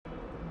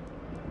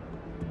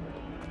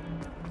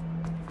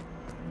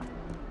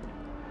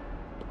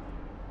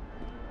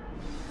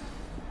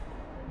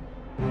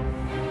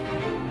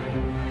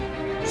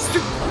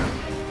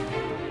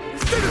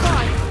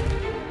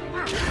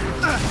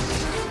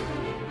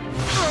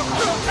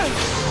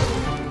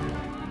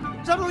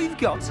that all you've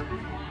got?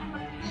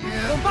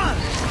 Goodbye!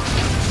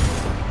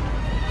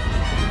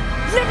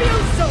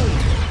 Levioso!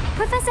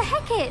 Professor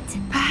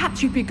Hecat!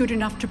 Perhaps you'd be good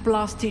enough to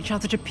blast each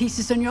other to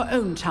pieces on your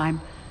own time.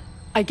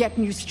 I get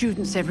new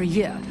students every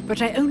year,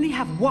 but I only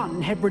have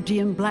one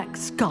Hebridean black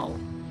skull.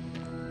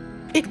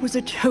 It was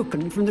a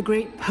token from the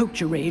Great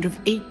Poacher Raid of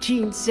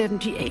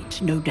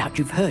 1878. No doubt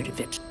you've heard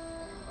of it.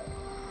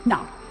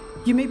 Now,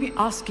 you may be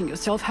asking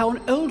yourself how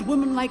an old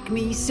woman like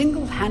me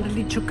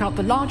single-handedly took out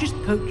the largest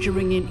poacher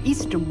ring in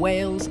eastern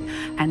Wales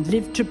and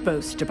lived to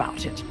boast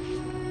about it.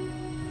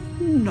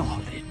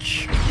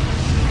 Knowledge.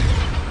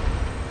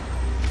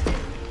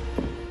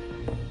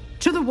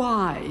 To the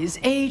wise,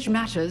 age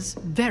matters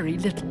very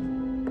little.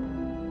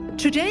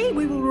 Today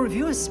we will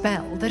review a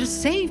spell that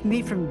has saved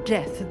me from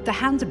death at the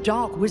hands of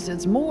dark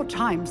wizards more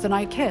times than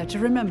I care to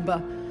remember.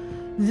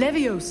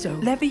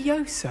 Levioso.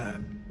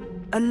 Levioso?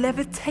 A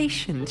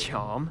levitation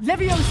charm?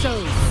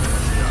 Levioso!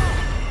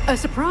 A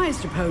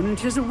surprised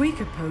opponent is a weak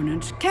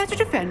opponent. Care to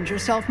defend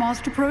yourself,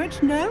 Master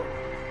Pruitt? No?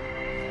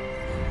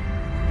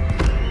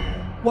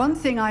 One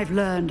thing I've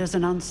learned as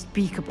an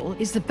unspeakable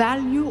is the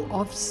value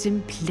of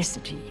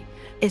simplicity,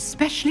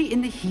 especially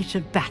in the heat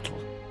of battle.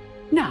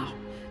 Now,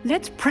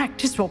 let's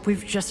practice what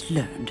we've just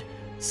learned,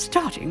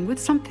 starting with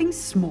something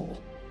small.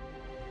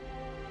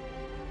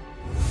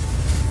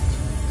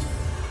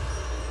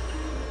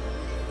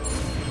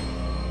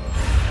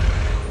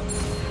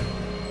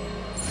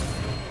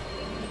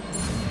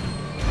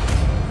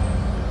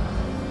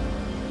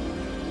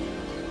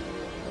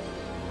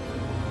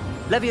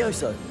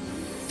 Levioso.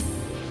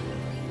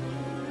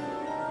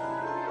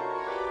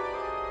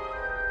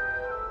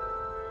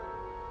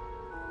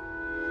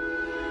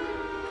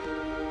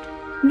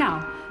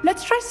 Now,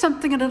 let's try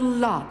something a little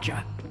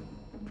larger.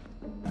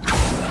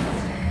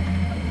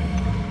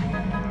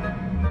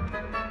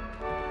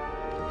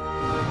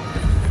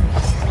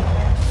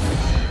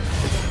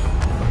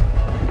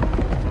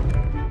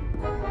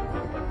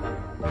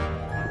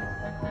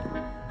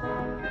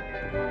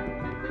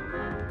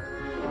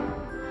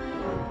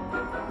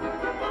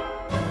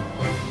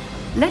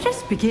 Let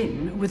us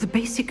begin with a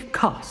basic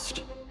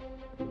cast.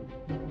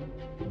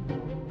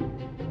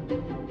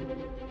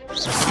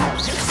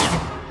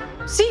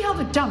 See how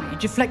the dummy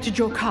deflected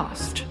your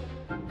cast?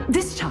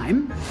 This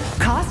time,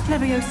 cast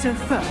Levioso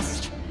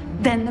first,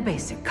 then the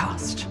basic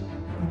cast.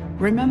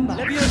 Remember?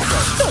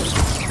 Levioso!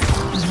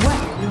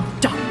 Well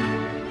done.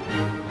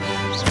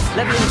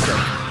 Levioso!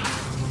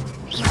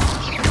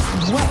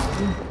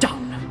 Well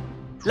done.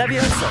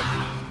 Levioso!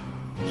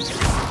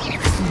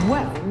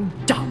 Well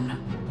done.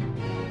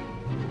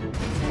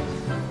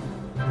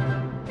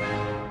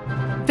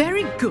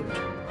 Very good,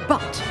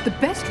 but the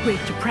best way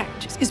to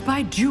practice is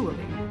by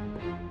dueling.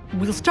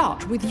 We'll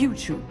start with you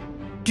two.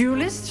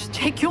 Duelists,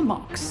 take your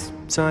marks.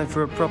 Time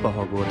for a proper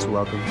Hogwarts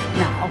welcome.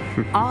 Now,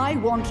 I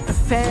want a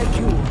fair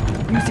duel,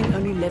 using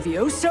only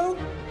Levioso,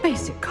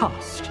 basic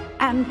cast,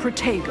 and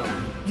Protego.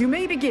 You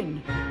may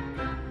begin.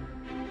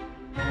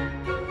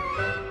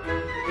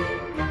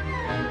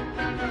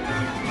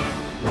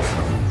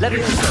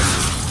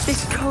 Levioso!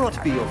 This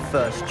can't be your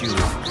first duel.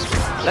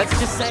 Let's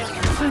just say...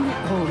 I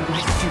not all of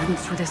my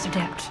students with this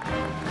adept.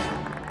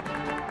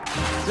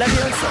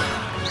 Levioso!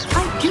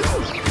 I do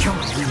enjoy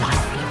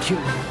lively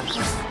duels.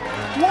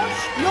 Watch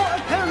your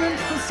opponent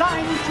for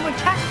signs to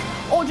attack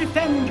or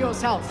defend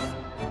yourself.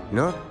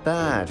 Not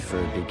bad for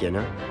a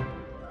beginner.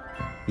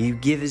 You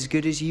give as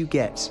good as you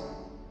get.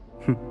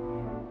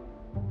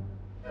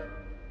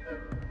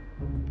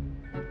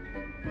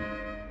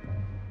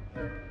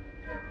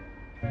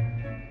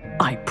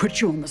 I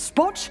put you on the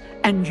spot,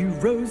 and you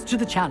rose to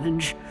the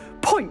challenge.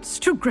 Points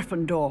to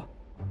Gryffindor.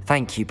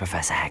 Thank you,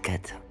 Professor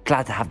Hecat.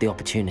 Glad to have the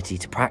opportunity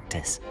to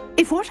practice.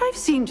 If what I've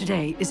seen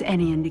today is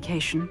any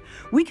indication,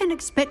 we can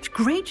expect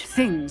great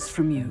things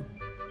from you.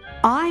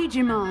 I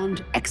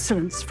demand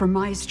excellence from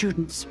my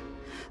students.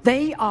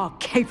 They are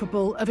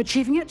capable of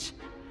achieving it,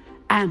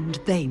 and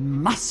they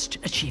must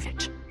achieve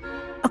it.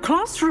 A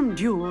classroom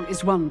duel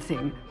is one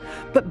thing,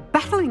 but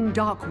battling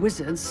dark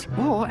wizards,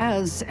 or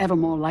as ever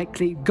more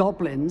likely,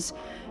 goblins,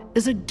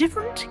 is a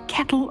different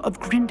kettle of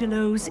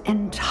Grindylows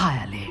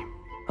entirely.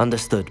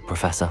 Understood,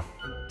 Professor.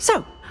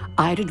 So,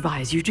 I'd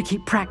advise you to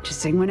keep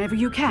practicing whenever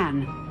you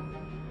can.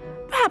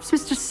 Perhaps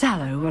Mr.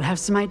 Sallow will have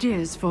some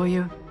ideas for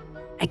you.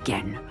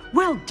 Again,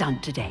 well done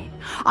today.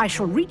 I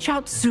shall reach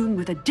out soon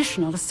with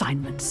additional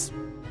assignments.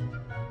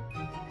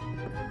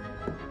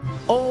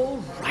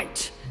 All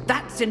right.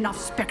 That's enough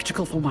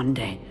spectacle for one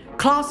day.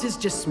 Class is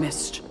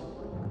dismissed.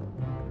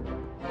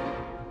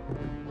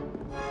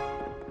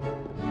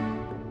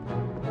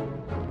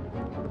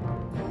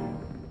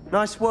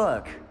 Nice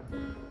work.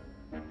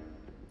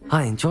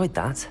 I enjoyed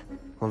that.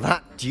 Well,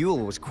 that duel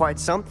was quite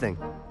something.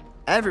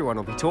 Everyone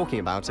will be talking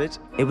about it.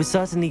 It was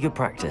certainly good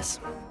practice.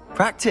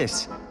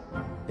 Practice?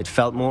 It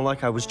felt more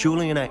like I was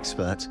dueling an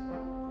expert.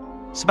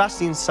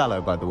 Sebastian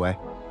Sallow, by the way.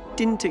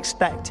 Didn't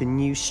expect a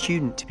new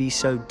student to be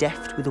so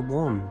deft with a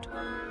wand.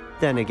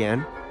 Then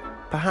again,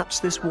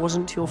 perhaps this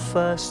wasn't your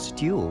first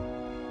duel.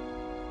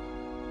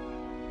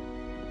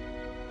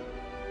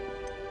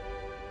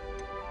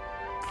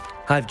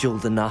 I've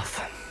dueled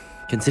enough.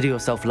 Consider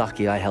yourself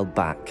lucky I held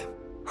back.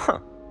 Huh,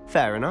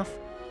 fair enough.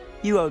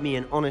 You owe me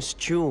an honest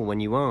duel when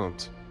you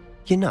aren't.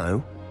 You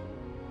know,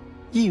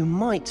 you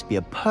might be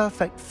a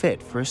perfect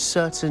fit for a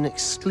certain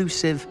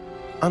exclusive,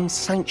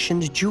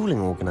 unsanctioned dueling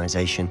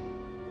organization.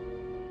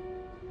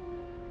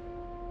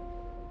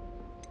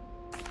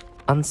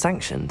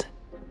 Unsanctioned?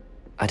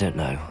 I don't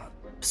know.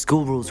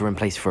 School rules are in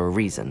place for a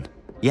reason.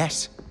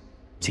 Yes,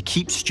 to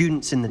keep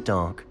students in the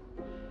dark.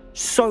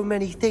 So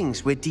many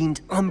things we're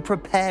deemed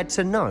unprepared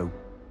to know.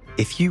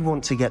 If you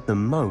want to get the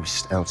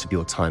most out of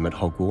your time at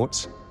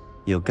Hogwarts,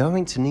 you're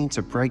going to need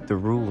to break the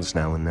rules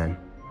now and then.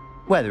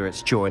 Whether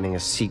it's joining a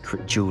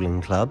secret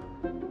dueling club,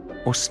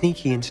 or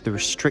sneaking into the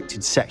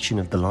restricted section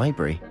of the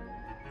library,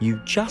 you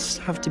just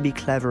have to be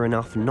clever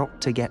enough not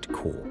to get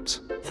caught.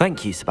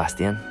 Thank you,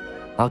 Sebastian.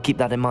 I'll keep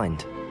that in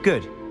mind.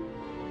 Good.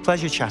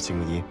 Pleasure chatting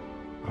with you.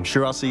 I'm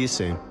sure I'll see you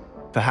soon.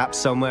 Perhaps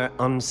somewhere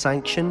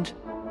unsanctioned?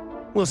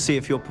 We'll see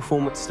if your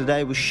performance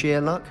today was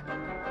sheer luck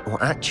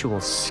or actual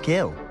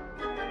skill.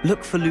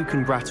 Look for Luke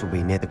and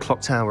Brattleby near the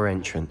clock tower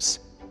entrance,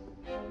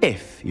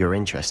 if you're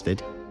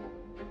interested.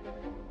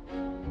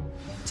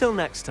 Till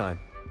next time.